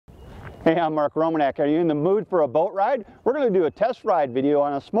Hey, I'm Mark Romanack. Are you in the mood for a boat ride? We're going to do a test ride video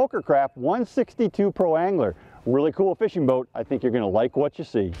on a SmokerCraft 162 Pro Angler. Really cool fishing boat. I think you're going to like what you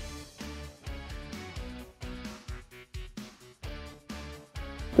see.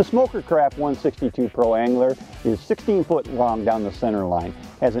 The SmokerCraft 162 Pro Angler is 16 foot long down the center line,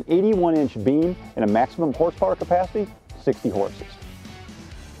 has an 81-inch beam and a maximum horsepower capacity, 60 horses.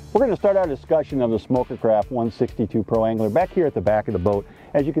 We're going to start our discussion of the SmokerCraft 162 Pro Angler back here at the back of the boat.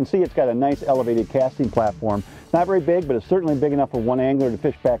 As you can see, it's got a nice elevated casting platform. It's not very big, but it's certainly big enough for one angler to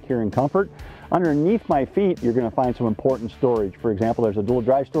fish back here in comfort. Underneath my feet, you're going to find some important storage. For example, there's a little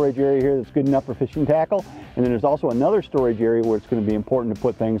dry storage area here that's good enough for fishing tackle, and then there's also another storage area where it's going to be important to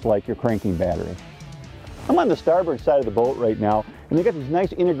put things like your cranking battery. I'm on the starboard side of the boat right now, and they've got these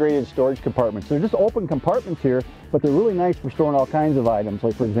nice integrated storage compartments. They're just open compartments here, but they're really nice for storing all kinds of items.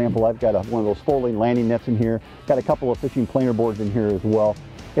 Like, for example, I've got one of those folding landing nets in here, got a couple of fishing planer boards in here as well.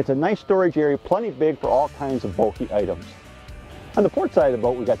 It's a nice storage area, plenty big for all kinds of bulky items. On the port side of the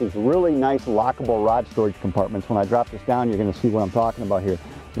boat, we've got these really nice lockable rod storage compartments. When I drop this down, you're going to see what I'm talking about here.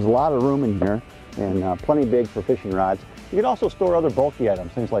 There's a lot of room in here, and plenty big for fishing rods. You can also store other bulky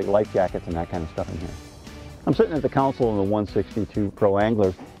items, things like life jackets and that kind of stuff in here. I'm sitting at the console of the 162 Pro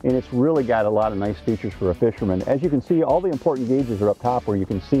Angler, and it's really got a lot of nice features for a fisherman. As you can see, all the important gauges are up top where you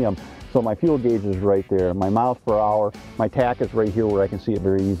can see them. So my fuel gauge is right there, my miles per hour, my tack is right here where I can see it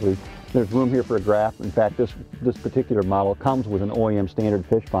very easily. There's room here for a graph. In fact, this particular model comes with an OEM standard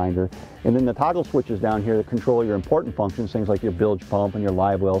fish finder. And then the toggle switches down here that control your important functions, things like your bilge pump and your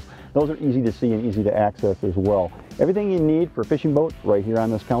live wells. Those are easy to see and easy to access as well. Everything you need for a fishing boat right here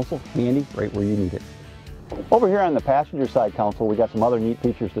on this console, handy right where you need it. Over here on the passenger side console, we got some other neat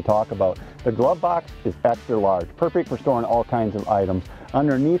features to talk about. The glove box is extra large, perfect for storing all kinds of items.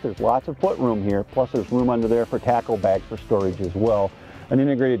 Underneath, there's lots of foot room here, plus there's room under there for tackle bags for storage as well. An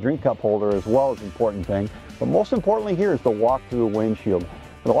integrated drink cup holder as well is an important thing. But most importantly here is the walk-through windshield.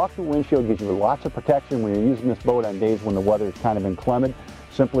 The walk-through windshield gives you lots of protection when you're using this boat on days when the weather is kind of inclement.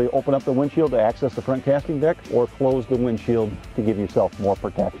 Simply open up the windshield to access the front casting deck, or close the windshield to give yourself more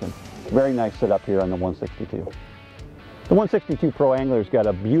protection. Very nice setup here on the 162. The 162 Pro Angler's got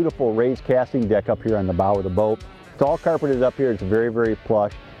a beautiful raised casting deck up here on the bow of the boat. It's all carpeted up here. It's very, very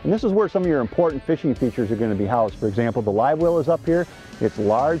plush. And this is where some of your important fishing features are going to be housed. For example, the live well is up here. It's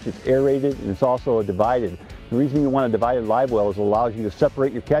large, it's aerated, and it's also divided. The reason you want a divided live well is it allows you to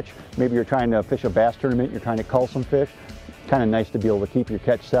separate your catch. Maybe you're trying to fish a bass tournament, you're trying to cull some fish. It's kind of nice to be able to keep your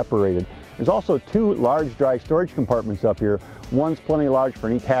catch separated. There's also two large dry storage compartments up here. One's plenty large for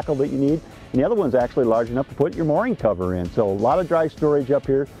any tackle that you need, and the other one's actually large enough to put your mooring cover in. So a lot of dry storage up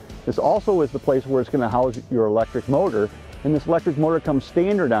here. This also is the place where it's going to house your electric motor, and this electric motor comes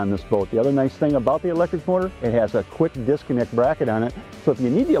standard on this boat. The other nice thing about the electric motor, it has a quick disconnect bracket on it, so if you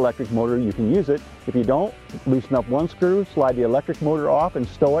need the electric motor, you can use it. If you don't, loosen up one screw, slide the electric motor off and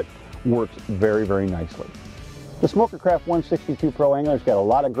stow it. Works very, very nicely. The SmokerCraft 162 Pro Angler's got a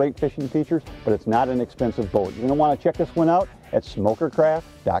lot of great fishing features, but it's not an expensive boat. You're going to want to check this one out at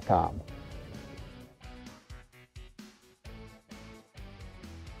SmokerCraft.com.